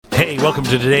Hey, welcome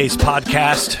to today's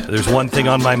podcast. There's one thing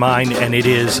on my mind, and it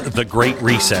is the Great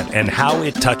Reset and how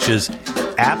it touches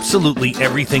absolutely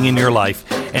everything in your life.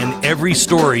 And every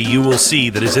story you will see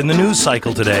that is in the news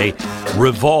cycle today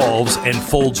revolves and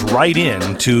folds right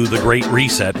into the Great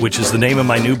Reset, which is the name of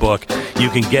my new book. You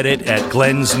can get it at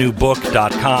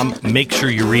glensnewbook.com. Make sure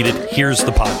you read it. Here's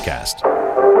the podcast.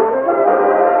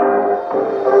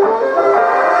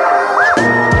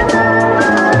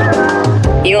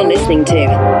 You're listening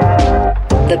to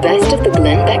the best of the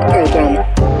Glenn Beck program.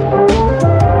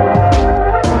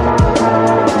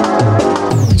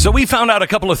 So we found out a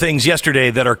couple of things yesterday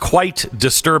that are quite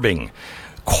disturbing.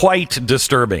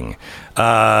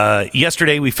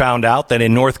 Yesterday we found out that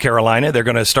in North Carolina they're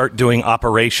going to start doing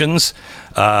operations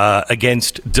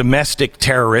against domestic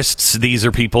terrorists. These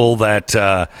are people that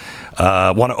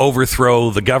want to overthrow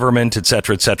the government,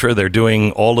 etc., etc. They're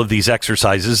doing all of these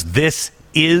exercises. This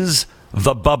is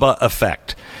the Bubba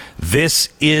effect. This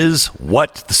is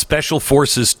what the special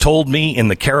forces told me in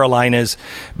the Carolinas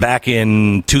back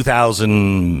in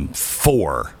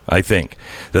 2004, I think,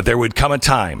 that there would come a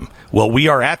time. Well, we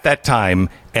are at that time,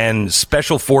 and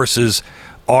special forces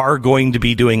are going to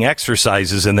be doing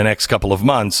exercises in the next couple of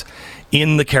months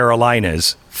in the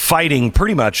Carolinas, fighting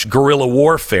pretty much guerrilla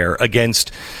warfare against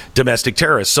domestic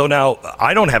terrorists. So now,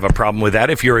 I don't have a problem with that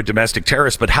if you're a domestic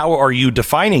terrorist, but how are you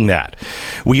defining that?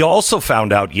 We also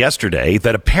found out yesterday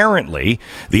that apparently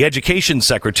the Education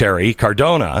Secretary,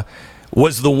 Cardona,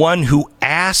 was the one who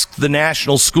asked the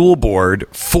National School Board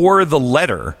for the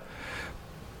letter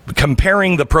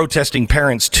comparing the protesting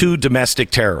parents to domestic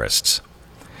terrorists.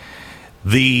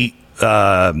 The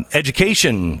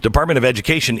Department of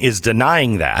Education is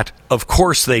denying that. Of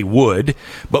course they would,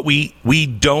 but we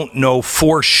don't know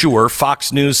for sure.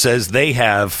 Fox News says they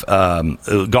have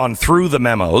gone through the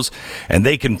memos and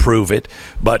they can prove it,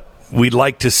 but we'd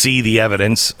like to see the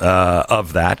evidence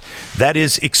of that. That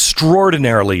is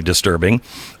extraordinarily disturbing.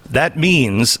 That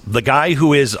means the guy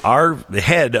who is the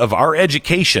head of our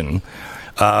education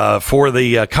for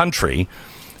the country,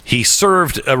 he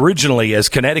served originally as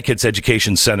Connecticut's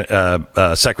education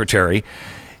secretary.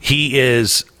 He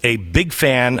is a big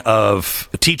fan of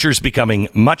teachers becoming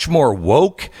much more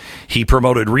woke. He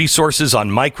promoted resources on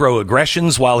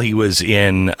microaggressions while he was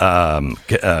in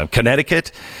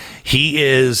Connecticut. He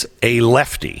is a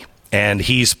lefty, and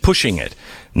he's pushing it.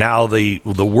 Now, the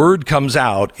word comes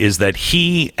out is that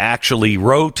he actually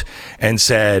wrote and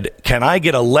said, can I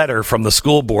get a letter from the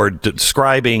school board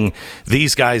describing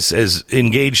these guys as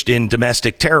engaged in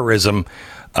domestic terrorism,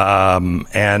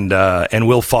 and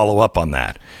we'll follow up on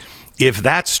that. If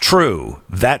that's true,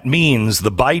 that means the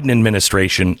Biden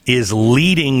administration is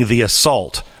leading the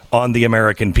assault on the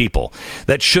American people.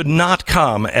 That should not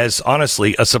come as,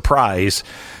 honestly, a surprise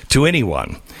to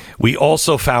anyone. We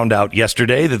also found out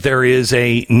yesterday that there is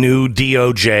a new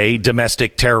DOJ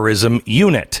domestic terrorism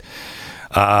unit.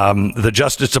 The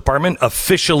Justice Department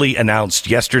officially announced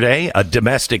yesterday a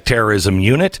domestic terrorism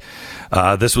unit.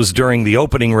 This was during the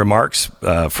opening remarks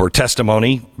for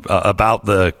testimony about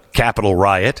the Capitol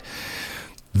riot.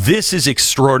 This is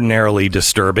extraordinarily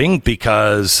disturbing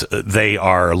because they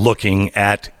are looking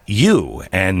at you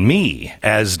and me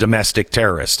as domestic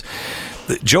terrorists.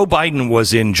 Joe Biden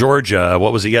was in Georgia,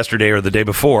 what was it, yesterday or the day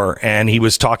before, and he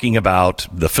was talking about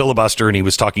the filibuster, and he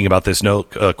was talking about this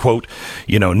quote,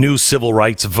 new Civil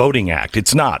Rights Voting Act.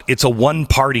 It's not. It's a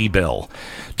one-party bill.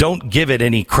 Don't give it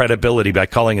any credibility by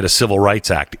calling it a Civil Rights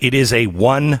Act. It is a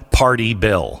one-party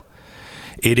bill.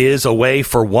 It is a way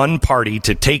for one party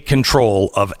to take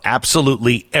control of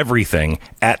absolutely everything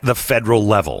at the federal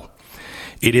level.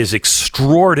 It is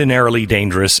extraordinarily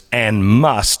dangerous and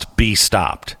must be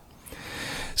stopped.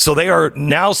 So they are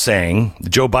now saying,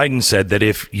 Joe Biden said that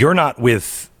if you're not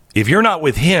with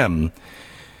him,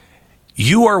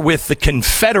 you are with the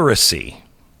Confederacy,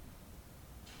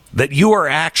 that you are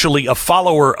actually a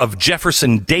follower of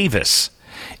Jefferson Davis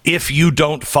if you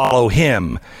don't follow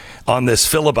him on this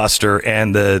filibuster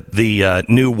and the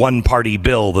new one-party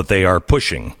bill that they are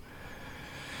pushing.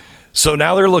 So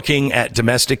now they're looking at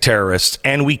domestic terrorists,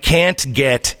 and we can't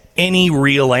get any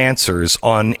real answers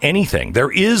on anything. There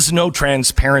is no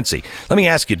transparency. Let me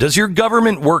ask you, does your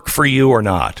government work for you or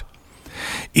not?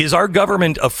 Is our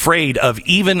government afraid of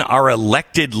even our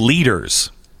elected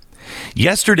leaders?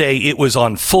 Yesterday, it was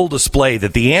on full display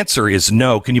that the answer is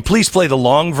no. Can you please play the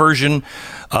long version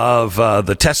of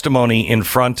the testimony in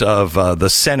front of the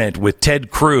Senate with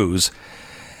Ted Cruz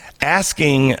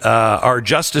asking our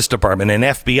Justice Department and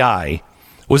FBI,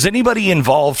 was anybody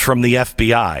involved from the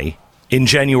FBI in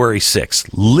January 6th?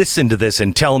 Listen to this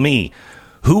and tell me,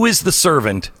 who is the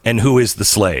servant and who is the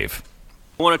slave?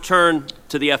 I want to turn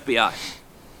to the FBI.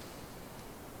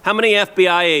 How many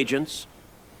FBI agents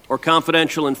or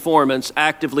confidential informants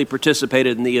actively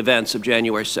participated in the events of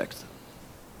January 6th?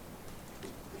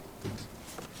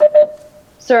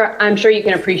 Sir, I'm sure you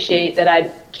can appreciate that I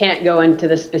can't go into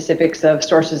the specifics of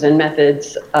sources and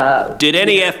methods. Did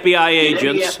any FBI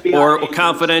agents or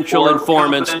confidential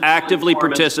informants actively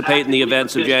participate in the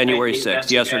events of January 6th?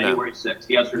 Yes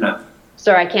or no?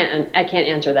 Sir, I can't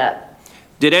answer that.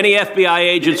 Did any FBI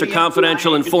agents or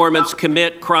confidential informants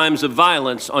commit crimes of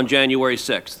violence on January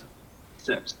 6th?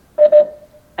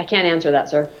 I can't answer that,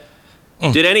 sir.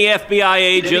 Did any FBI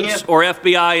agents or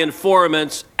FBI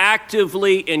informants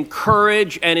actively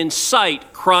encourage and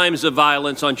incite crimes of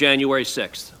violence on January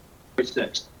 6th?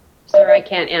 Sir, I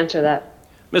can't answer that.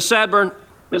 Ms. Sadburn,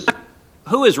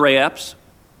 who is Ray Epps?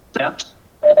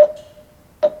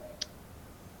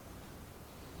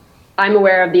 I'm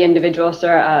aware of the individual,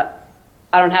 sir.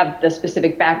 I don't have the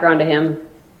specific background to him.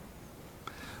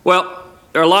 Well,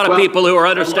 there are a lot of people who are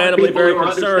understandably very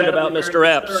concerned about Mr.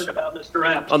 Epps.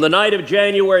 On the night of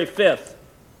January 5th,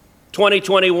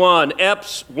 2021,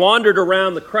 Epps wandered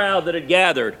around the crowd that had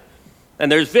gathered, and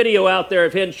there's video out there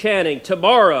of him chanting,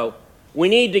 "Tomorrow, we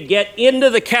need to get into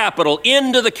the Capitol,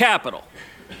 into the Capitol."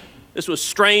 This was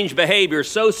strange behavior,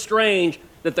 so strange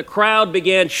that the crowd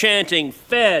began chanting,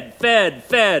 "Fed, Fed,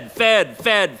 Fed, Fed,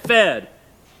 Fed, Fed."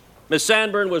 Ms.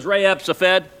 Sandburn, was Ray Epps a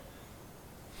Fed?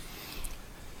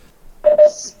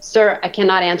 Sir, I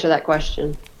cannot answer that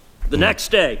question. The next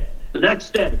day,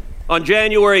 on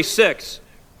January 6th,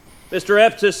 Mr.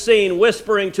 Epps is seen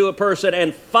whispering to a person,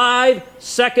 and 5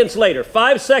 seconds later,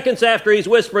 5 seconds after he's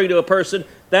whispering to a person,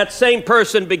 that same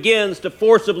person begins to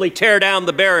forcibly tear down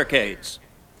the barricades.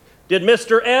 Did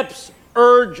Mr. Epps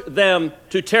urge them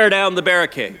to tear down the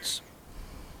barricades?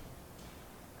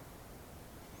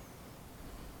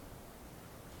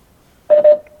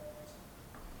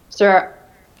 Sir,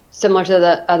 similar to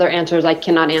the other answers, I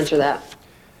cannot answer that.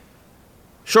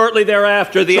 Shortly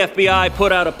thereafter, the FBI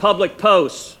put out a public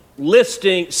post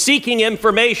seeking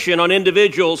information on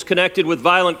individuals connected with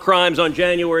violent crimes on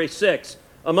January 6th.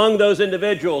 Among those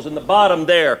individuals, in the bottom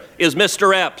there, is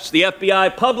Mr. Epps. The FBI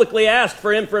publicly asked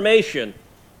for information,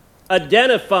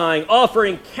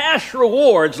 offering cash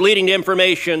rewards for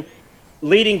information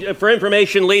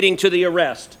leading to the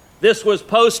arrest. This was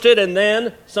posted, and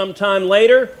then, sometime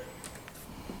later,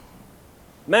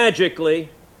 magically,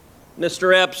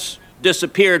 Mr. Epps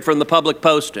disappeared from the public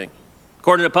posting.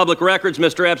 According to public records,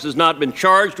 Mr. Epps has not been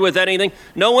charged with anything.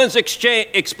 No one's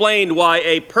explained why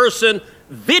a person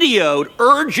videoed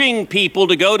urging people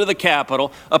to go to the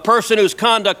Capitol, a person whose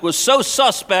conduct was so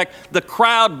suspect the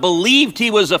crowd believed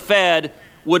he was a Fed,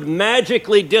 would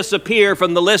magically disappear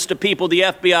from the list of people the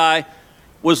FBI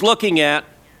was looking at.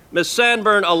 Ms.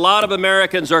 Sandburn, a lot of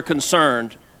Americans are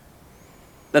concerned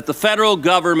that the federal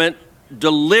government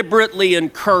deliberately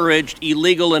encouraged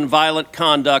illegal and violent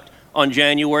conduct on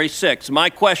January 6th. My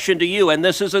question to you, and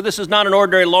this is not an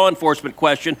ordinary law enforcement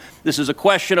question, this is a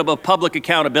question of public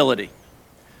accountability.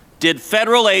 Did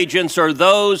federal agents or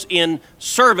those in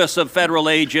service of federal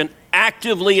agent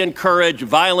actively encourage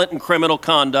violent and criminal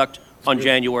conduct on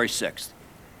January 6th?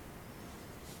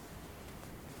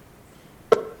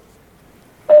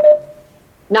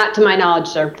 Not to my knowledge,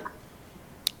 sir.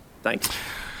 Thanks.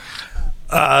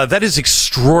 That is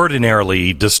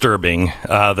extraordinarily disturbing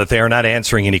that they are not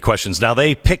answering any questions. Now,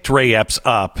 they picked Ray Epps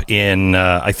up in,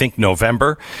 I think,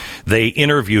 November. They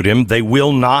interviewed him. They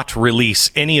will not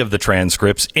release any of the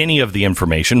transcripts, any of the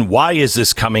information. Why is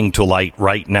this coming to light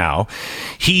right now?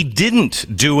 He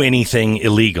didn't do anything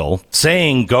illegal.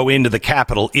 Saying go into the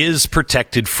Capitol is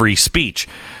protected free speech.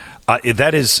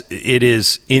 It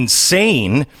is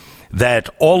insane that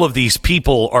all of these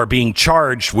people are being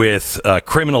charged with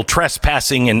criminal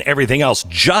trespassing and everything else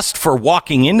just for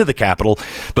walking into the Capitol.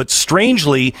 But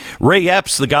strangely, Ray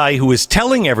Epps, the guy who is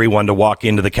telling everyone to walk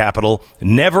into the Capitol,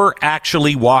 never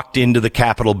actually walked into the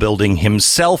Capitol building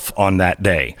himself on that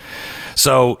day.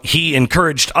 So he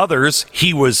encouraged others.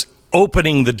 He was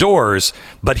opening the doors,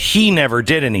 but he never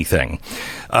did anything.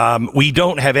 We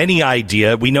don't have any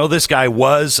idea. We know this guy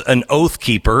was an oath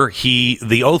keeper.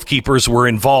 The oath keepers were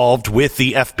involved with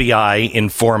the FBI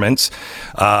informants,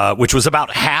 which was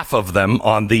about half of them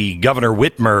on the Governor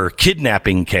Whitmer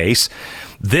kidnapping case.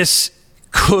 This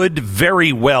could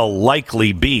very well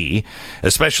likely be,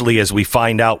 especially as we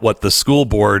find out what the school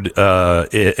board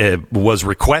was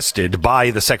requested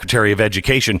by the Secretary of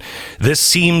Education. This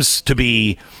seems to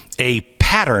be a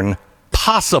pattern,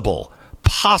 possible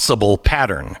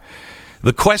pattern.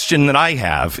 The question that I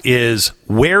have is,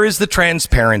 where is the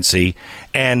transparency,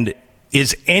 and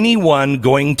is anyone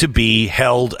going to be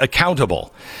held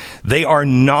accountable? They are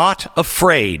not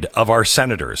afraid of our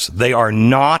senators. They are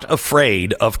not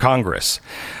afraid of Congress.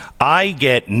 I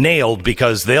get nailed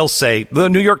because they'll say, the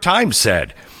New York Times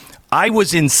said, I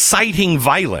was inciting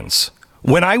violence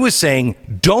when I was saying,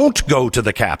 don't go to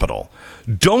the Capitol.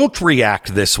 Don't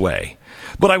react this way.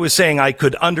 But I was saying I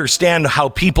could understand how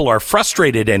people are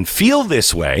frustrated and feel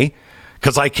this way,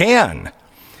 because I can.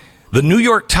 The New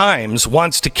York Times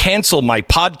wants to cancel my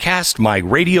podcast, my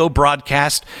radio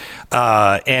broadcast,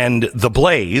 and The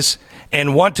Blaze,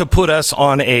 and want to put us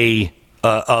on a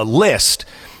list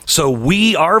so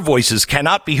our voices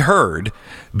cannot be heard,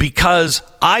 because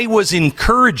I was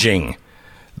encouraging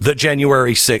the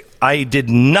January 6th. I did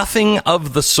nothing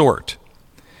of the sort.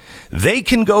 They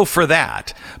can go for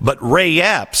that, but Ray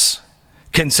Epps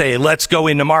can say, let's go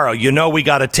in tomorrow. You know, we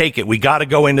got to take it. We got to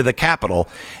go into the Capitol,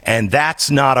 and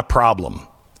that's not a problem.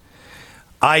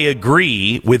 I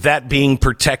agree with that being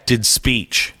protected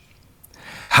speech.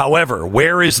 However,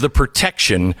 where is the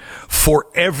protection for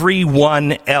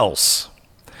everyone else?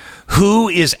 Who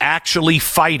is actually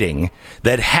fighting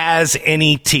that has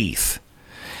any teeth?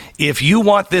 If you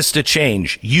want this to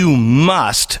change, you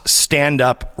must stand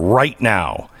up right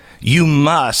now. You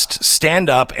must stand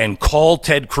up and call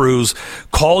Ted Cruz,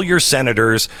 call your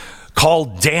senators, call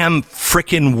damn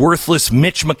frickin' worthless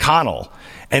Mitch McConnell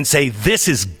and say, this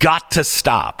has got to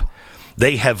stop.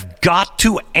 They have got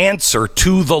to answer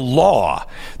to the law.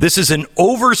 This is an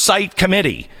oversight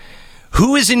committee.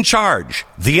 Who is in charge?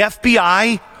 The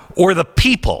FBI or the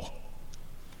people?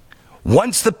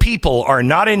 Once the people are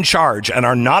not in charge and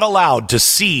are not allowed to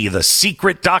see the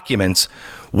secret documents,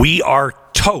 we are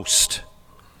toast.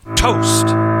 Toast.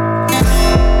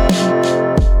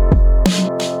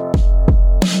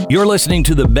 You're listening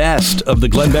to the best of the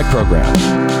Glenn Beck program.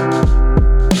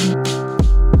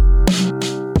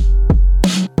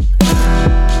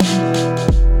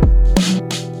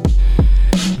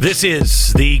 This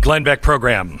is the Glenn Beck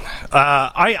program.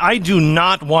 I do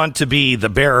not want to be the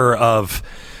bearer of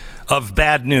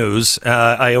bad news.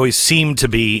 I always seem to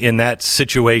be in that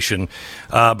situation.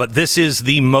 But this is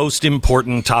the most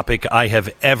important topic I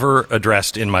have ever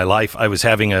addressed in my life. I was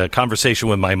having a conversation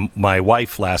with my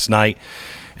wife last night,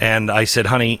 and I said,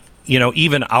 honey, you know,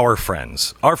 even our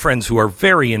friends who are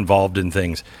very involved in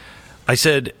things, I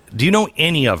said, do you know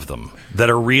any of them that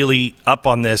are really up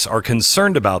on this, are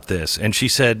concerned about this? And she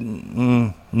said,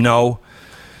 no.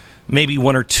 Maybe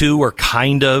one or two are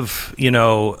kind of,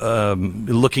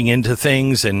 looking into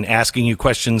things and asking you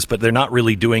questions, but they're not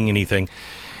really doing anything.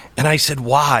 And I said,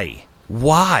 why?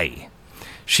 Why?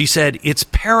 She said, it's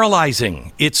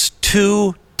paralyzing. It's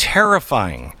too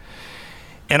terrifying.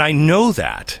 And I know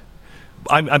that.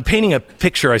 I'm painting a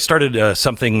picture. I started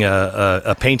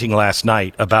a painting last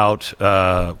night about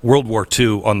World War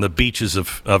II on the beaches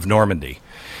of Normandy.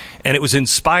 And it was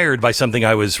inspired by something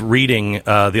I was reading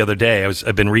the other day.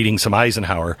 I've been reading some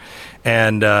Eisenhower.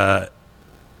 And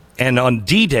on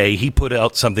D-Day, he put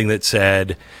out something that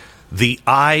said, the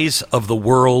eyes of the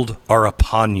world are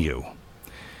upon you.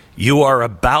 You are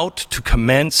about to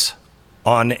commence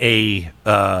on a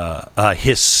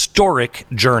historic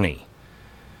journey.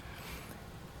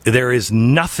 There is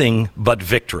nothing but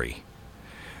victory.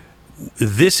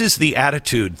 This is the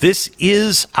attitude. This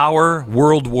is our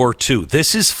World War II.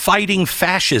 This is fighting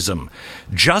fascism,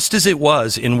 just as it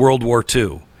was in World War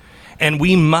II. And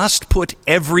we must put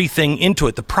everything into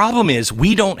it. The problem is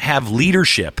we don't have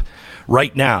leadership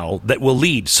right now that will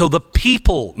lead. So the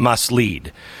people must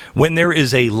lead. When there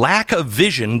is a lack of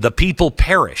vision, the people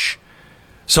perish.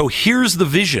 So here's the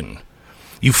vision.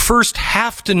 You first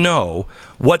have to know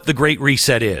what the Great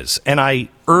Reset is. And I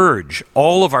urge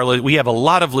all of we have a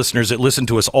lot of listeners that listen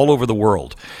to us all over the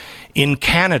world. In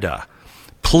Canada,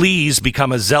 please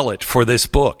become a zealot for this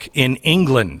book. In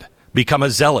England, become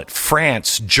a zealot.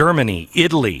 France, Germany,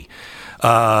 Italy,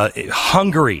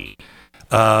 Hungary,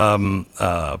 Poland,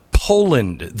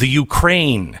 the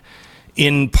Ukraine,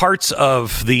 in parts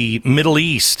of the Middle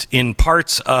East, in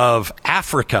parts of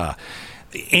Africa,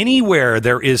 anywhere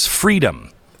there is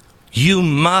freedom, you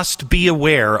must be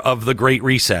aware of the Great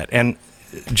Reset. And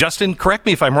Justin, correct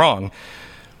me if I'm wrong.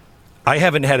 I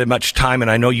haven't had much time,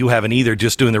 and I know you haven't either,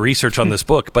 just doing the research on this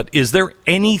book. But is there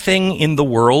anything in the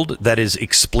world that is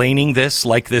explaining this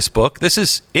like this book? This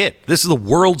is it. This is the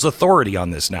world's authority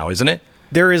on this now, isn't it?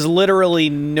 There is literally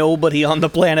nobody on the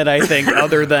planet, I think,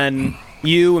 other than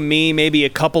you and me, maybe a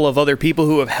couple of other people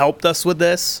who have helped us with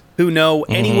this, who know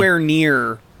anywhere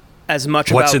near as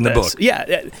much what's about in the this. book.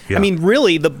 Yeah. I mean,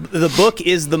 really, the book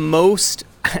is the most,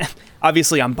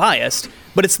 obviously I'm biased,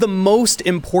 but it's the most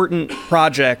important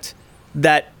project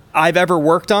that I've ever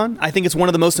worked on. I think it's one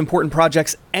of the most important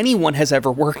projects anyone has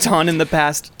ever worked on in the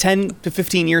past 10 to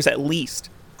 15 years at least.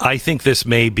 I think this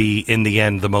may be, in the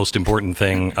end, the most important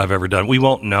thing I've ever done. We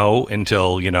won't know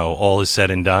until, all is said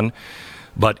and done.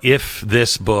 But if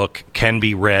this book can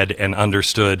be read and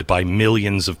understood by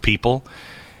millions of people,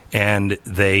 and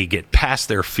they get past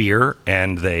their fear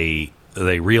and they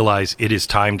realize it is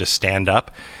time to stand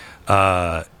up,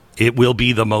 it will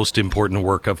be the most important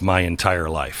work of my entire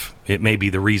life. It may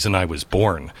be the reason I was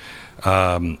born.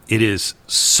 It is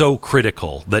so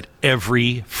critical that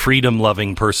every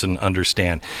freedom-loving person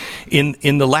understand.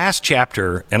 In the last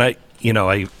chapter, and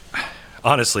I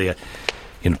honestly,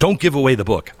 don't give away the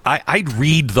book. I'd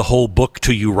read the whole book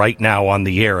to you right now on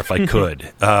the air if I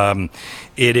could.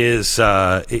 It is.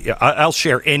 I'll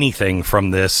share anything from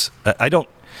this. I don't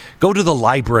go to the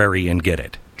library and get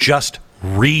it. Just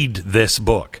read this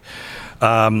book.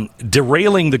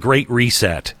 Derailing the Great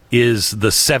Reset is the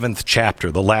 7th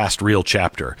chapter, the last real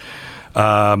chapter.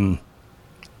 And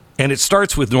it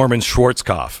starts with Norman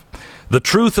Schwarzkopf. The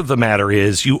truth of the matter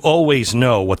is you always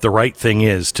know what the right thing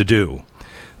is to do.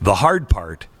 The hard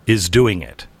part is doing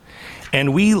it.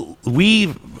 And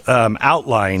we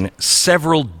outline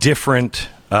several different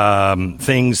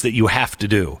things that you have to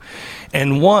do.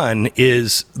 And one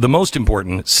is the most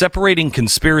important, separating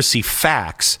conspiracy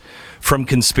facts from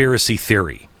conspiracy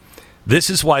theory. This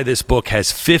is why this book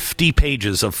has 50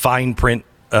 pages of fine print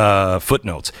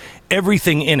footnotes.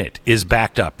 Everything in it is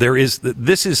backed up.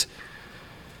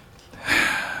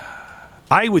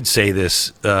 I would say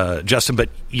this, Justin, but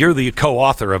you're the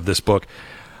co-author of this book.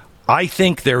 I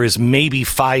think there is maybe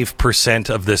 5%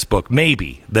 of this book,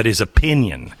 maybe, that is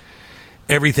opinion.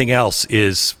 Everything else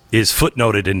is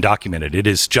footnoted and documented. It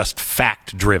is just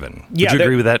fact-driven. Would you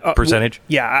agree with that percentage?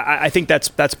 I think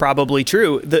that's probably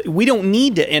true. We don't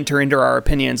need to enter into our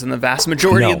opinions in the vast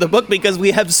majority of the book because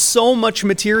we have so much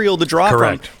material to draw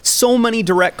from. So many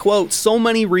direct quotes, so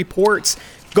many reports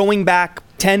going back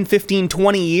 10, 15,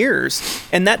 20 years.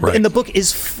 And and the book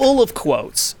is full of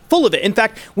quotes, full of it. In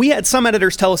fact, we had some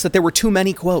editors tell us that there were too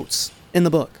many quotes in the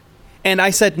book. And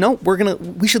I said, no,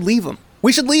 we should leave them.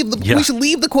 We should leave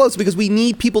the quotes because we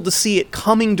need people to see it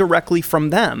coming directly from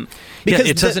them.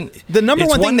 Because the number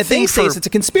one thing that they say is it's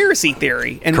a conspiracy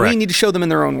theory, and we need to show them in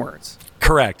their own words.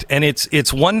 Correct. And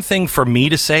it's one thing for me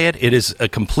to say it. It is a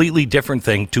completely different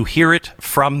thing to hear it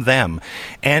from them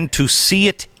and to see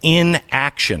it in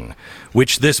action,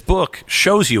 which this book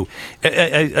shows you.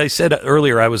 I said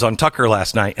earlier, I was on Tucker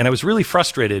last night, and I was really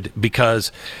frustrated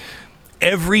because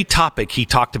every topic he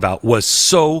talked about was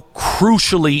so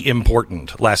crucially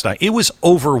important last night. It was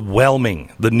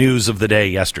overwhelming, the news of the day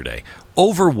yesterday.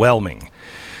 Overwhelming.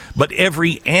 But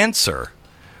every answer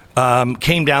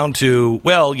came down to,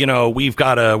 we've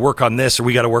got to work on this or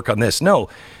we got to work on this. No,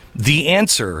 the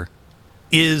answer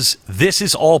is this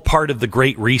is all part of the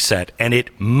Great Reset, and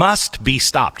it must be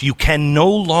stopped. You can no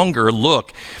longer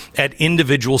look at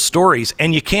individual stories,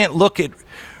 and you can't look at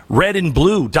red and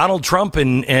blue, Donald Trump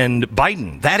and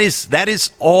Biden. That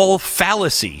is all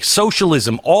fallacy.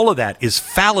 Socialism, all of that is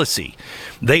fallacy.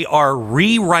 They are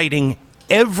rewriting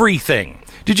everything.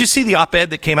 Did you see the op-ed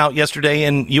that came out yesterday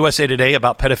in USA Today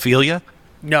about pedophilia?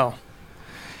 No.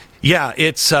 Yeah,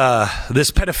 it's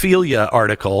this pedophilia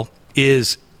article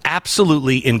is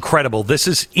absolutely incredible. This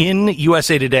is in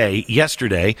USA Today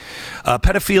yesterday.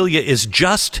 Pedophilia is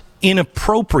just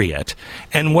inappropriate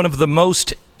and one of the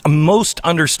most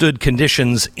understood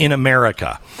conditions in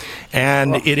America.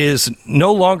 And it is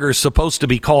no longer supposed to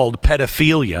be called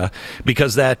pedophilia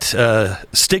because that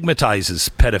stigmatizes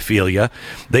pedophilia.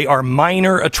 They are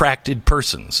minor attracted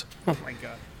persons. Oh my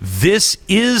God. This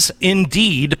is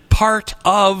indeed part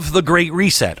of the Great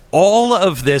Reset. All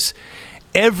of this,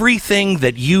 everything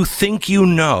that you think you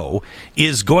know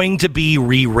is going to be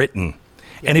rewritten.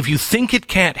 And if you think it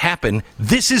can't happen,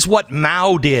 this is what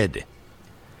Mao did.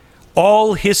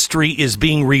 All history is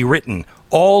being rewritten.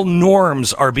 All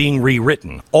norms are being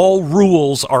rewritten. All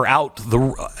rules are out of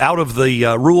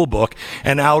the rule book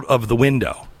and out of the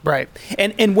window. Right.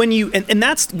 And when you and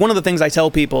that's one of the things I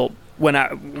tell people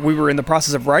when we were in the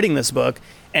process of writing this book,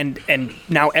 and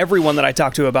now everyone that I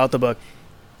talk to about the book,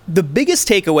 the biggest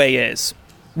takeaway is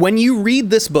when you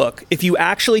read this book, if you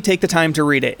actually take the time to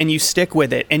read it and you stick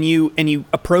with it and you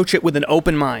approach it with an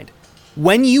open mind,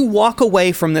 when you walk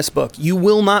away from this book, you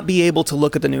will not be able to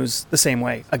look at the news the same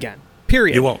way again.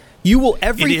 Period. You won't. You will,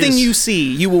 everything you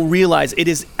see, you will realize it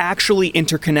is actually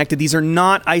interconnected. These are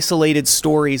not isolated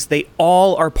stories. They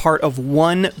all are part of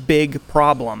one big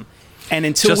problem. And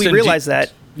until we realize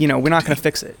that, we're not going to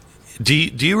fix it. Do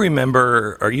you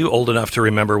remember, are you old enough to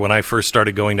remember when I first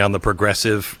started going down the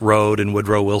progressive road in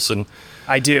Woodrow Wilson?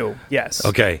 I do, yes.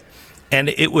 Okay. And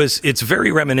it's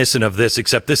very reminiscent of this,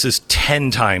 except this is 10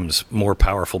 times more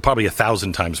powerful, probably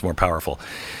 1,000 times more powerful.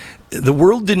 The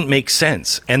world didn't make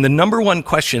sense. And the number one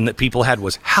question that people had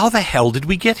was, how the hell did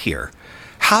we get here?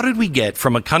 How did we get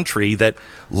from a country that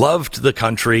loved the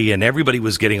country and everybody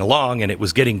was getting along and it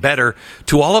was getting better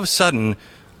to all of a sudden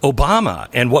Obama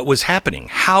and what was happening?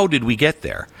 How did we get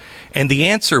there? And the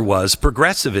answer was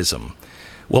progressivism.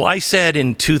 Well, I said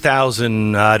in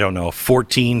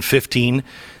 2014, 15,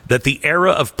 that the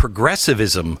era of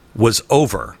progressivism was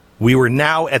over. We were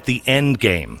now at the end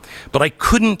game. But I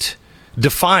couldn't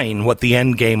define what the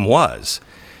end game was.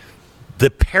 The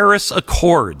Paris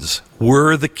Accords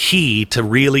were the key to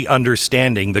really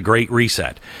understanding the Great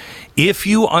Reset. If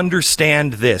you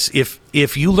understand this,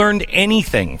 if you learned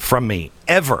anything from me,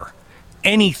 ever,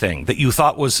 anything that you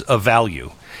thought was of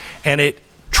value, and it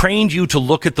trained you to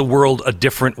look at the world a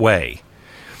different way,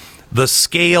 the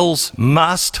scales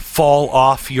must fall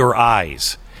off your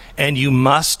eyes, and you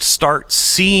must start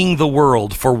seeing the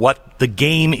world for what the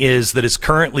game is that is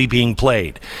currently being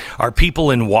played. Are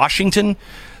people in Washington?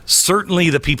 Certainly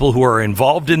the people who are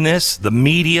involved in this, the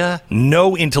media,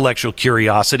 no intellectual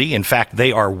curiosity. In fact,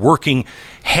 they are working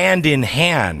hand in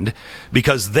hand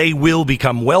because they will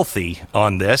become wealthy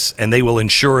on this and they will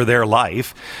ensure their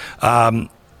life.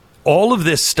 All of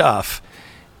this stuff,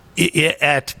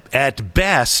 at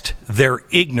best, they're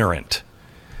ignorant.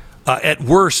 At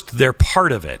worst, they're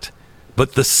part of it.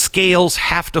 But the scales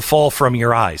have to fall from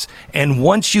your eyes. And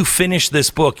once you finish this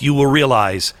book, you will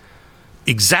realize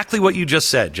exactly what you just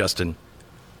said, Justin.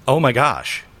 Oh my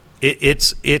gosh.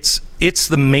 It's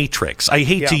the Matrix. I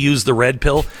hate to use the red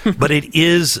pill, but it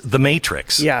is the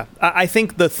Matrix. Yeah, I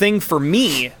think the thing for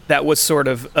me that was sort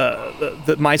of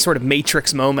my sort of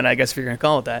Matrix moment, I guess if you're going to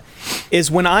call it that, is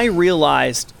when I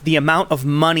realized the amount of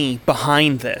money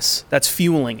behind this that's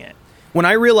fueling it. When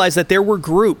I realized that there were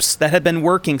groups that had been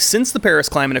working since the Paris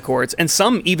Climate Accords, and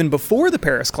some even before the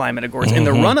Paris Climate Accords, in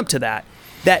the run-up to that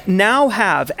now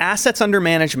have assets under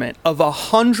management of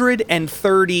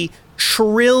 $130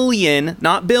 trillion,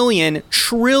 not billion,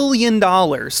 trillion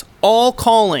dollars, all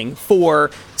calling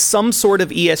for some sort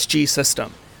of ESG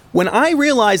system. When I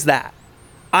realized that,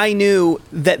 I knew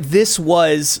that this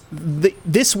was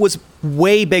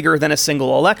way bigger than a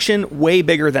single election, way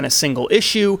bigger than a single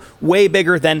issue, way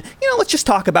bigger than, let's just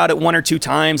talk about it one or two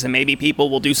times and maybe people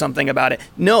will do something about it.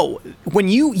 No, when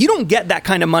you don't get that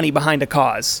kind of money behind a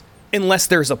cause unless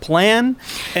there's a plan,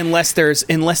 unless there's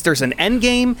an end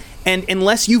game, and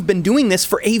unless you've been doing this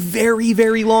for a very,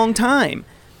 very long time.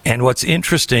 And what's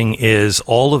interesting is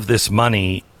all of this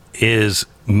money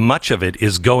much of it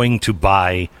is going to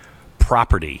buy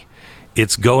property.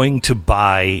 It's going to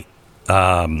buy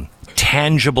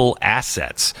tangible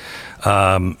assets.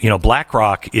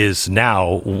 BlackRock is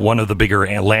now one of the bigger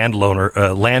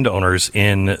landowners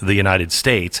in the United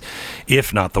States,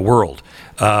 if not the world.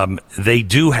 They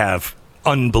do have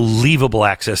unbelievable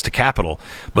access to capital,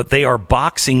 but they are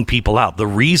boxing people out. The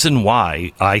reason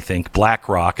why I think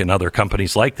BlackRock and other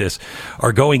companies like this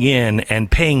are going in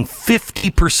and paying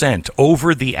 50%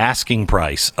 over the asking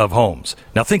price of homes.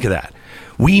 Now think of that.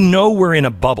 We know we're in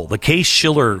a bubble. The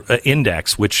Case-Shiller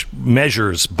index, which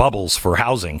measures bubbles for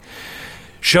housing,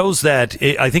 shows that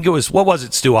I think it was, what was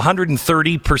it, Stu,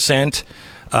 130%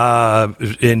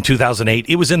 in 2008.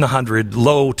 It was in the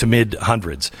low to mid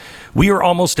hundreds. We are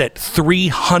almost at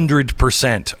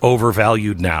 300%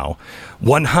 overvalued now.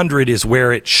 100 is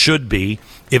where it should be.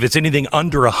 If it's anything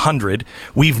under 100,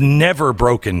 we've never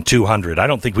broken 200. I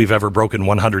don't think we've ever broken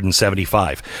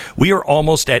 175. We are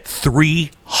almost at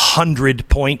 300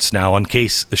 points now on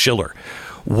Case-Shiller.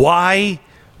 Why,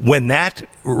 when that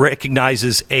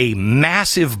recognizes a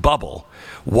massive bubble,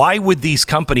 why would these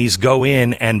companies go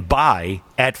in and buy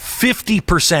at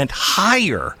 50%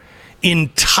 higher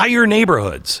entire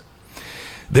neighborhoods?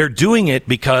 They're doing it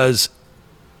because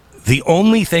the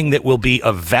only thing that will be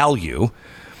of value,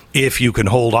 if you can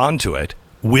hold on to it,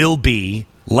 will be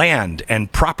land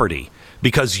and property,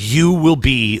 because you will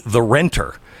be the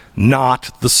renter,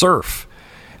 not the serf.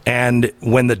 And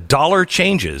when the dollar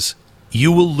changes,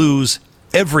 you will lose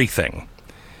everything.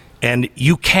 And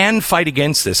you can fight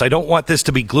against this. I don't want this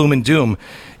to be gloom and doom.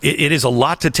 It is a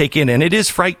lot to take in, and it is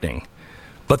frightening.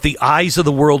 But the eyes of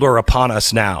the world are upon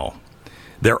us now.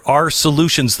 There are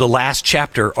solutions. The last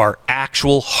chapter are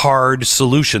actual hard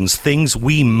solutions, things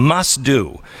we must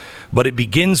do. But it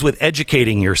begins with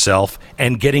educating yourself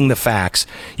and getting the facts.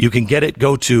 You can get it.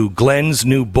 Go to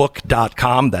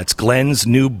glensnewbook.com. That's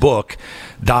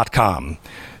glensnewbook.com.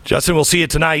 Justin, we'll see you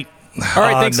tonight. All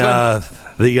right, thanks, on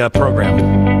the program.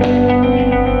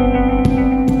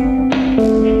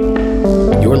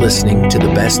 You're listening to the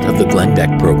best of the Glenn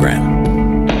Beck program.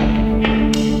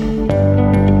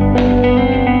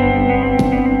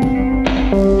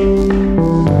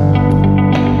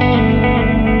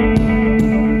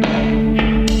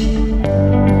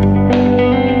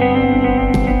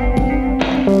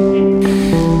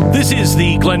 This is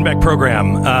the Glenn Beck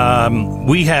program.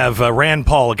 We have Rand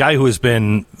Paul, a guy who has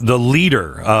been the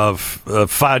leader of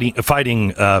fighting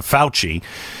Fauci,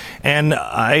 and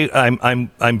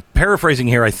I'm paraphrasing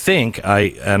here. I think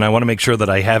I want to make sure that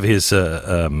I have his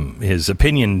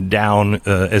opinion down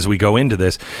as we go into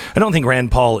this. I don't think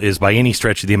Rand Paul is by any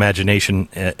stretch of the imagination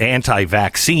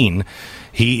anti-vaccine.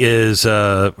 He is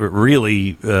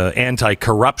really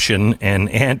anti-corruption and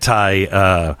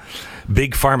anti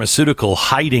big pharmaceutical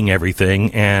hiding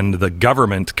everything and the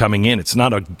government coming in. It's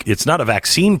not a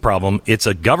vaccine problem. It's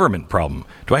a government problem.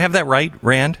 Do I have that right,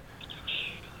 Rand?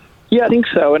 Yeah, I think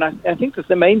so. And I think that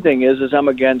the main thing is I'm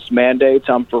against mandates.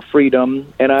 I'm for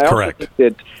freedom. And I also think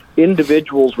that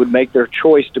individuals would make their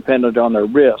choice dependent on their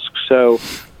risk. So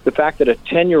the fact that a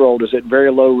 10-year-old is at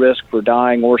very low risk for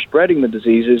dying or spreading the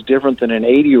disease is different than an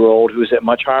 80-year-old who's at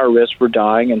much higher risk for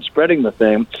dying and spreading the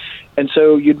thing. And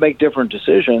so you'd make different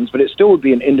decisions, but it still would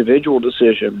be an individual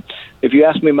decision. If you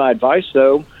ask me my advice,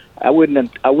 though, I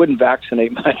wouldn't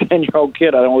vaccinate my 10-year-old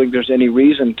kid. I don't think there's any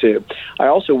reason to. I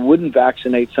also wouldn't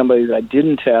vaccinate somebody that I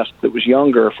didn't test that was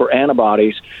younger for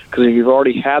antibodies, because if you've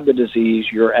already had the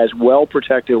disease, you're as well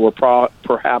protected or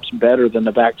perhaps better than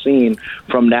the vaccine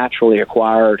from naturally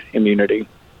acquired immunity.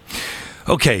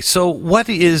 Okay, so what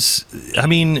is,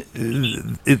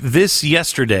 this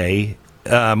yesterday,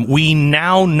 we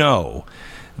now know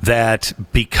that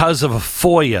because of a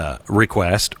FOIA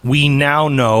request, we now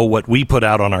know what we put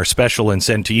out on our special and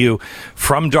sent to you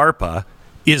from DARPA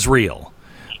is real.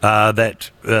 That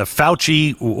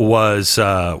Fauci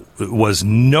was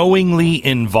knowingly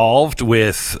involved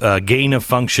with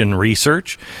gain-of-function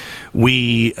research.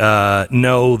 We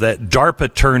know that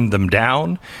DARPA turned them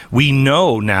down. We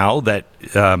know now that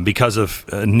because of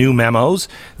new memos,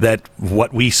 that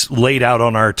what we laid out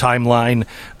on our timeline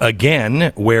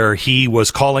again, where he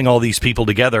was calling all these people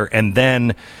together and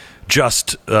then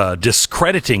just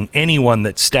discrediting anyone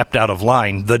that stepped out of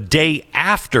line the day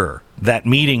after that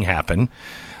meeting happened.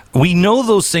 We know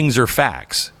those things are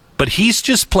facts, but he's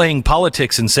just playing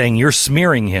politics and saying you're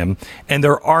smearing him, and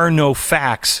there are no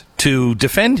facts to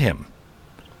defend him.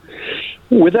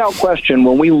 Without question,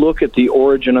 when we look at the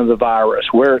origin of the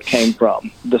virus, where it came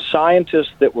from, the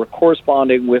scientists that were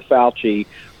corresponding with Fauci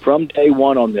from day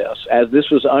one on this, as this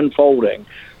was unfolding,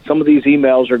 some of these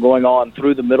emails are going on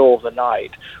through the middle of the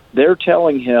night. They're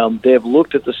telling him they've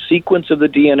looked at the sequence of the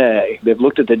DNA, they've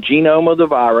looked at the genome of the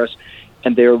virus,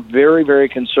 and they're very, very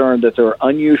concerned that there are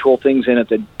unusual things in it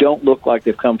that don't look like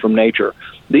they've come from nature.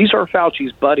 These are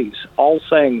Fauci's buddies all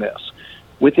saying this.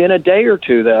 Within a day or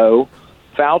two, though,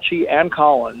 Fauci and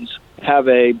Collins have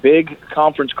a big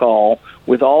conference call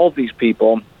with all of these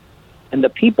people, and the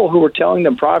people who were telling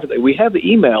them privately, we have the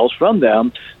emails from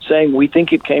them saying, we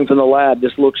think it came from the lab,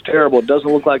 this looks terrible, it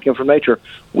doesn't look like it from nature.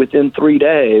 Within 3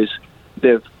 days,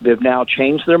 they've now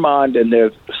changed their mind, and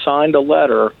they've signed a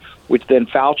letter which then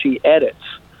Fauci edits.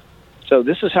 So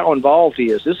this is how involved he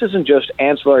is. This isn't just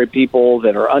ancillary people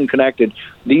that are unconnected.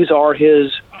 These are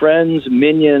his friends,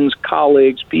 minions,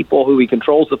 colleagues, people who he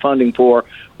controls the funding for,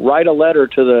 write a letter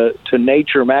to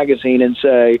Nature magazine and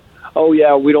say, oh,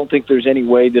 yeah, we don't think there's any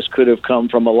way this could have come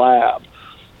from a lab.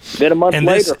 Then a month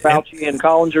later, Fauci and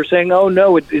Collins are saying, oh,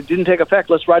 no, it didn't take effect.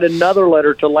 Let's write another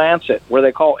letter to Lancet, where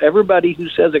they call everybody who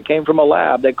says it came from a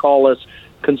lab, they call us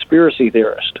conspiracy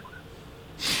theorists.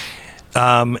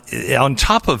 On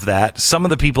top of that, some of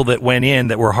the people that went in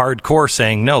that were hardcore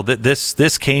saying, no, that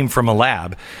this came from a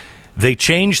lab, they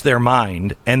changed their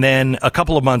mind, and then a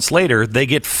couple of months later, they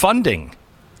get funding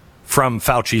from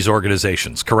Fauci's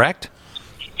organizations, correct?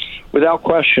 Without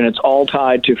question, it's all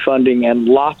tied to funding and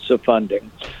lots of funding.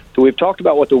 So we've talked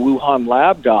about what the Wuhan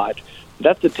lab got.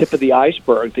 That's the tip of the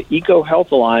iceberg. The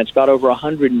EcoHealth Alliance got over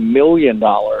 $100 million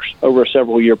over a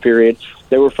several-year period.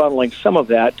 They were funneling some of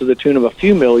that to the tune of a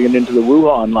few million into the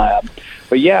Wuhan lab.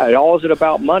 But yeah, it all is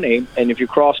about money, and if you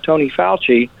cross Tony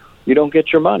Fauci, you don't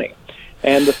get your money.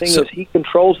 And the thing is, he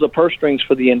controls the purse strings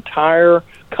for the entire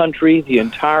country, the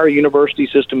entire university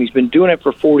system. He's been doing it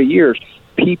for 40 years.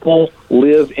 People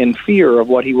live in fear of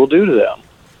what he will do to them.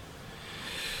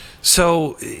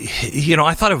 So,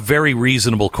 I thought a very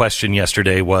reasonable question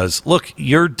yesterday was, look,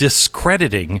 you're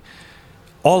discrediting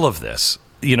all of this.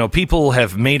 People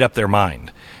have made up their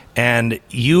mind, and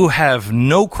you have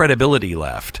no credibility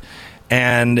left.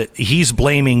 and he's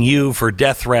blaming you for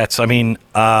death threats. I mean,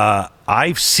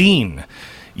 I've seen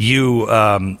you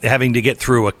having to get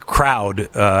through a crowd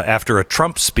after a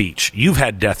Trump speech. You've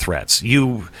had death threats.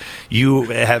 You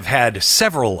have had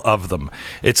several of them.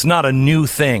 It's not a new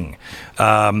thing.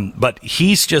 But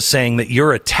he's just saying that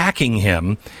you're attacking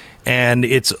him, and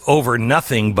it's over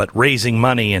nothing but raising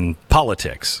money in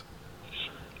politics.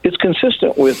 It's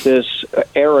consistent with this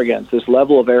arrogance, this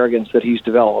level of arrogance that he's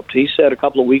developed. He said a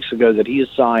couple of weeks ago that he is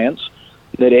science,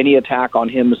 that any attack on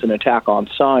him is an attack on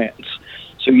science.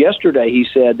 So yesterday he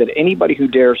said that anybody who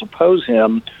dares oppose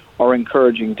him are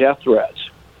encouraging death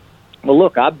threats. Well,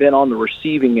 look, I've been on the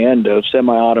receiving end of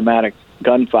semi-automatic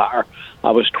gunfire. I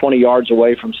was 20 yards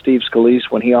away from Steve Scalise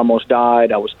when he almost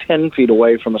died. I was 10 feet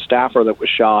away from a staffer that was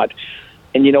shot.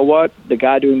 And you know what? The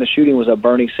guy doing the shooting was a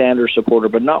Bernie Sanders supporter,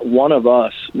 but not one of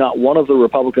us, not one of the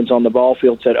Republicans on the ball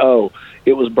field said, oh,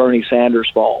 it was Bernie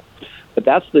Sanders' fault. But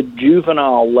that's the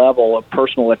juvenile level of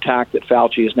personal attack that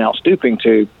Fauci is now stooping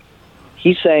to.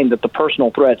 He's saying that the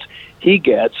personal threats he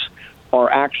gets are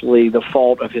actually the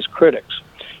fault of his critics.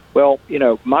 Well, you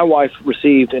know, my wife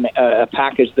received a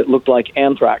package that looked like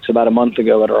anthrax about a month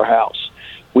ago at our house.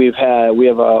 We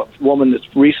have a woman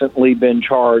that's recently been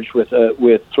charged with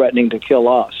threatening to kill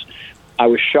us. I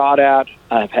was shot at.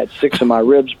 I've had 6 of my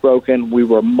ribs broken. We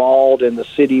were mauled in the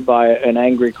city by an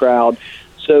angry crowd.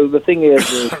 So the thing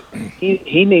is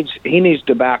he needs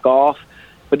to back off,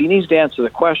 but he needs to answer the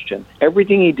question.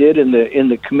 Everything he did in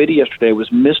the committee yesterday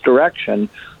was misdirection,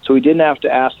 so he didn't have to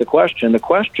ask the question. The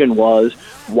question was,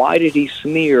 why did he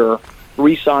smear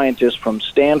 3 scientists from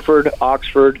Stanford,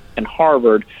 Oxford, and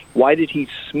Harvard? Why did he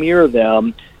smear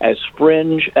them as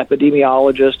fringe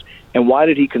epidemiologists, and why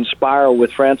did he conspire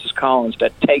with Francis Collins to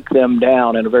take them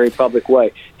down in a very public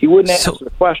way? He wouldn't answer the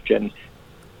question.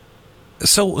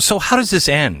 So how does this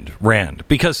end, Rand?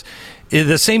 Because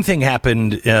the same thing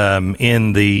happened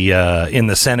in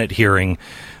the Senate hearing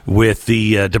with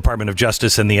the Department of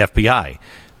Justice and the FBI.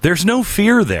 There's no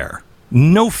fear there.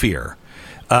 No fear.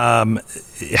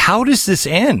 How does this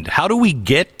end? How do we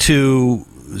get to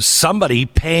somebody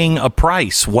paying a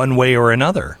price one way or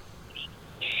another?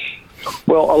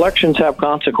 Well, elections have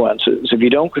consequences. If you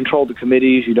don't control the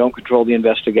committees, you don't control the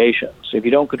investigations. If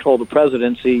you don't control the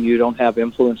presidency, you don't have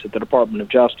influence at the Department of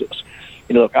Justice.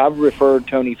 You know, look, I've referred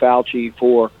Tony Fauci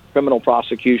for criminal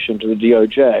prosecution to the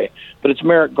DOJ, but it's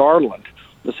Merrick Garland,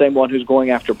 the same one who's going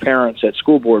after parents at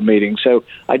school board meetings. So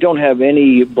I don't have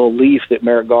any belief that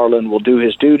Merrick Garland will do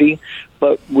his duty,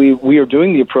 but we are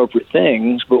doing the appropriate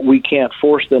things, but we can't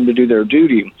force them to do their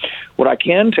duty. What I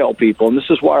can tell people, and this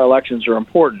is why elections are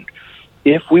important,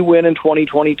 if we win in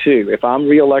 2022, if I'm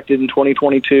reelected in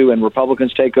 2022 and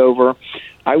Republicans take over,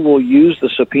 I will use the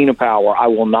subpoena power. I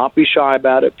will not be shy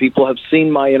about it. People have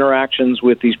seen my interactions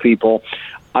with these people.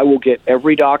 I will get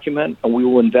every document, and we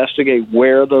will investigate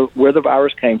where the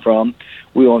virus came from.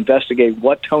 We will investigate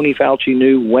what Tony Fauci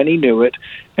knew, when he knew it,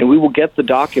 and we will get the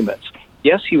documents.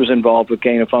 Yes, he was involved with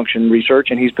gain-of-function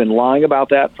research, and he's been lying about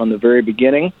that from the very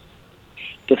beginning.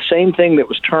 The same thing that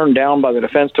was turned down by the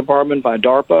Defense Department, by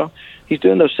DARPA, he's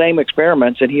doing those same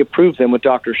experiments, and he approved them with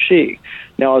Dr. Shi.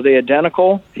 Now, are they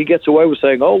identical? He gets away with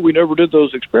saying, oh, we never did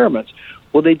those experiments.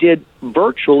 Well, they did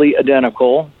virtually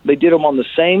identical. They did them on the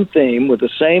same theme with the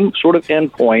same sort of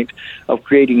endpoint of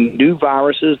creating new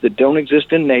viruses that don't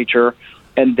exist in nature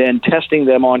and then testing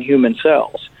them on human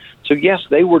cells. So, yes,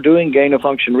 they were doing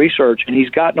gain-of-function research, and he's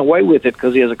gotten away with it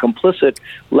because he has a complicit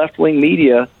left-wing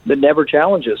media that never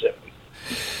challenges him.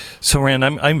 So, Rand,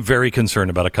 I'm very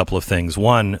concerned about a couple of things.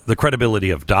 One, the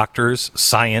credibility of doctors,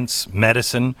 science,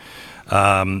 medicine.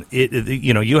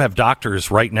 You have doctors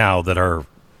right now that are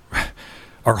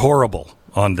horrible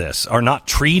on this, are not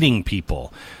treating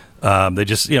people. They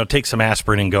just, take some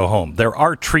aspirin and go home. There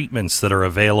are treatments that are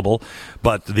available,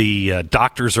 but the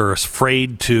doctors are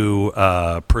afraid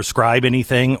to prescribe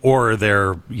anything, or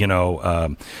they're,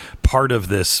 part of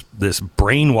this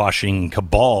brainwashing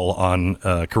cabal on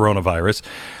coronavirus.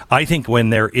 I think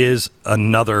when there is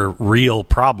another real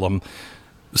problem,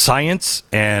 science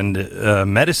and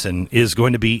medicine is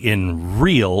going to be in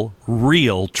real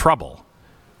trouble.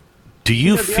 Do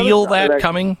you feel that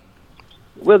coming?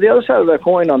 Well, the other side of that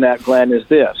coin on that, Glenn, is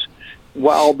this.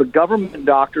 While the government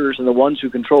doctors and the ones who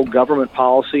control government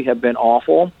policy have been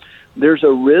awful, there's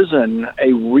arisen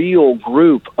a real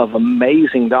group of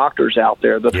amazing doctors out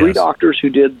there. The three doctors who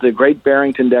did the Great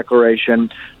Barrington Declaration,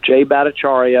 Jay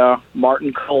Bhattacharya,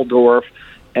 Martin Kulldorff,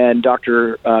 and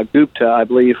Dr. Gupta, I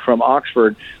believe, from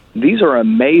Oxford, these are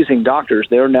amazing doctors.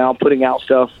 They're now putting out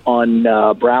stuff on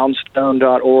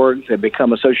brownstone.org. They've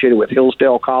become associated with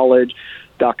Hillsdale College.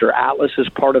 Dr. Atlas is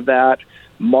part of that.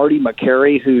 Marty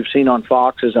McCary, who you've seen on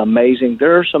Fox, is amazing.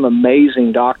 There are some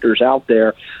amazing doctors out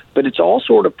there, but it's all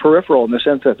sort of peripheral in the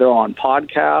sense that they're on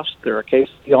podcasts, they're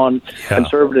occasionally on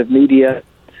conservative media.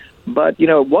 But,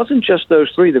 it wasn't just those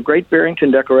three. The Great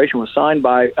Barrington Declaration was signed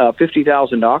by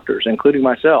 50,000 doctors, including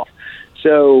myself.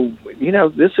 So,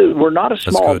 we're not a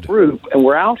small group, and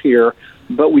we're out here,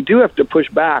 but we do have to push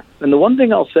back. And the one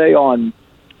thing I'll say on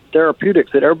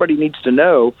therapeutics that everybody needs to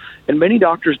know, and many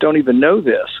doctors don't even know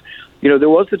this, there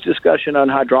was this discussion on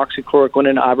hydroxychloroquine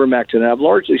and ivermectin, and I've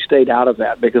largely stayed out of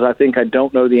that because I think I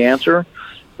don't know the answer.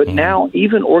 But now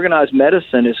even organized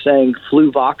medicine is saying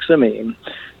fluvoxamine,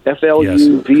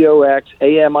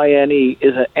 FLUVOXAMINE,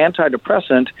 is an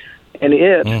antidepressant, and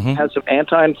it has some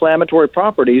anti-inflammatory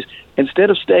properties.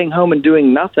 Instead of staying home and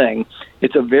doing nothing,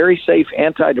 it's a very safe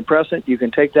antidepressant. You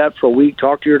can take that for a week,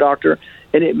 talk to your doctor,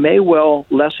 and it may well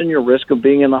lessen your risk of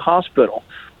being in the hospital.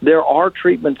 There are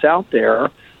treatments out there.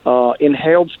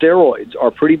 Inhaled steroids are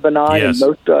pretty benign, and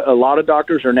a lot of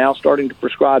doctors are now starting to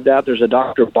prescribe that. There's a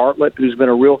Dr. Bartlett who's been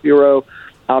a real hero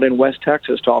out in West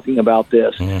Texas talking about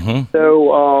this.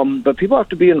 So, but people have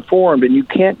to be informed, and you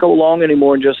can't go along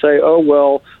anymore and just say, oh,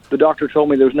 well, the doctor told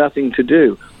me there's nothing to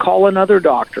do. Call another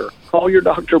doctor. Call your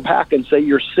doctor back and say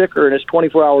you're sicker, and it's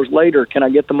 24 hours later. Can I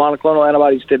get the monoclonal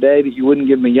antibodies today that you wouldn't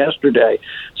give me yesterday?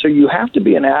 So you have to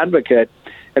be an advocate.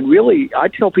 And really, I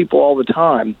tell people all the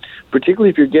time, particularly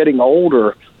if you're getting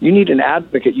older, you need an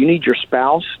advocate. You need your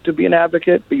spouse to be an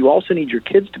advocate, but you also need your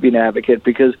kids to be an advocate,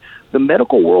 because the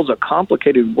medical world's a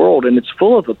complicated world, and it's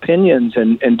full of opinions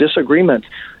and disagreements.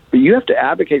 But you have to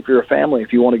advocate for your family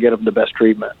if you want to get them the best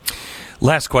treatment.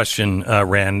 Last question,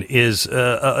 Rand, is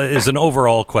an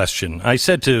overall question. I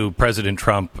said to President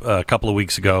Trump a couple of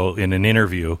weeks ago in an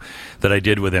interview that I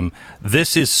did with him,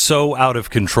 this is so out of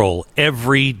control.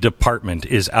 Every department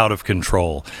is out of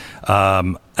control.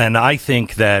 And I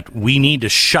think that we need to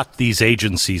shut these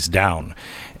agencies down.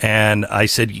 And I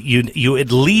said, you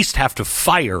at least have to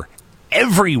fire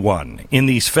everyone in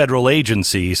these federal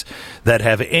agencies that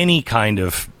have any kind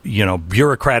of,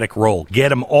 bureaucratic role. Get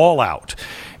them all out.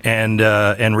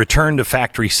 And return to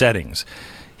factory settings.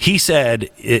 He said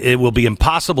it will be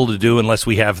impossible to do unless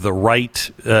we have the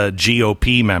right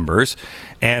GOP members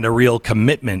and a real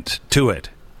commitment to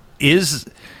it.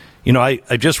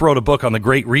 I just wrote a book on the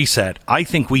Great Reset. I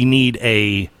think we need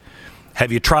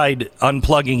have you tried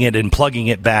unplugging it and plugging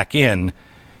it back in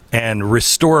and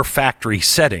restore factory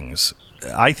settings?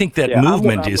 I think that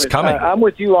movement is coming. I'm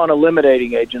with you on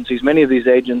eliminating agencies. Many of these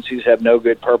agencies have no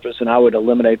good purpose, and I would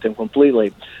eliminate them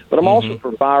completely. But I'm also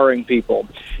for firing people.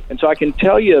 And so I can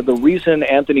tell you the reason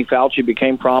Anthony Fauci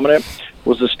became prominent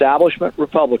was establishment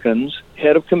Republicans,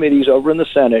 head of committees over in the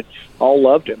Senate, all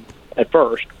loved him at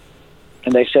first.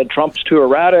 And they said Trump's too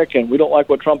erratic, and we don't like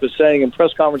what Trump is saying in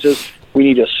press conferences. We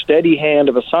need a steady hand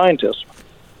of a scientist.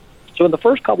 So in the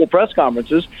first couple press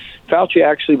conferences, Fauci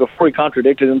actually, before he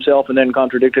contradicted himself and then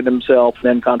contradicted himself and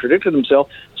then contradicted himself,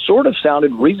 sort of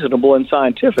sounded reasonable and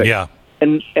scientific. Yeah.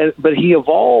 But he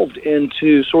evolved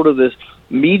into sort of this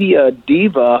media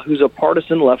diva who's a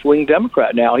partisan left-wing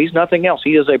Democrat now. He's nothing else.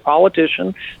 He is a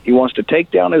politician. He wants to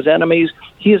take down his enemies.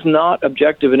 He is not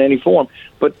objective in any form.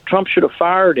 But Trump should have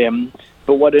fired him.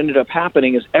 But what ended up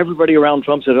happening is everybody around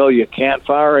Trump said, oh, you can't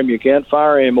fire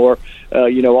him, or,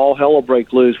 all hell will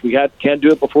break loose. We can't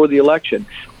do it before the election.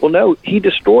 Well, no, he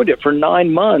destroyed it for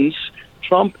 9 months.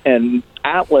 Trump and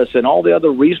Atlas and all the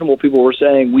other reasonable people were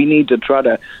saying we need to try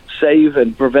to save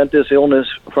and prevent this illness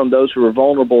from those who are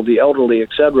vulnerable, the elderly,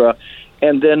 etc.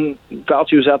 And then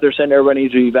Fauci was out there saying everybody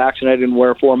needs to be vaccinated and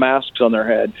wear 4 masks on their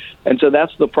head. And so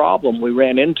that's the problem we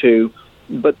ran into.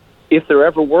 But if there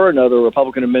ever were another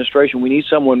Republican administration, we need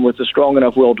someone with a strong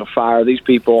enough will to fire these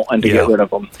people and to get rid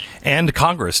of them. And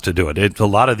Congress to do it. A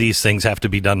lot of these things have to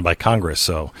be done by Congress.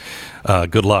 So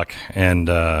good luck.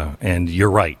 And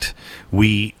you're right.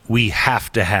 We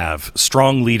have to have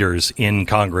strong leaders in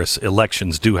Congress.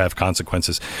 Elections do have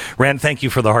consequences. Rand, thank you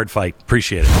for the hard fight.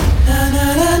 Appreciate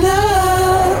it.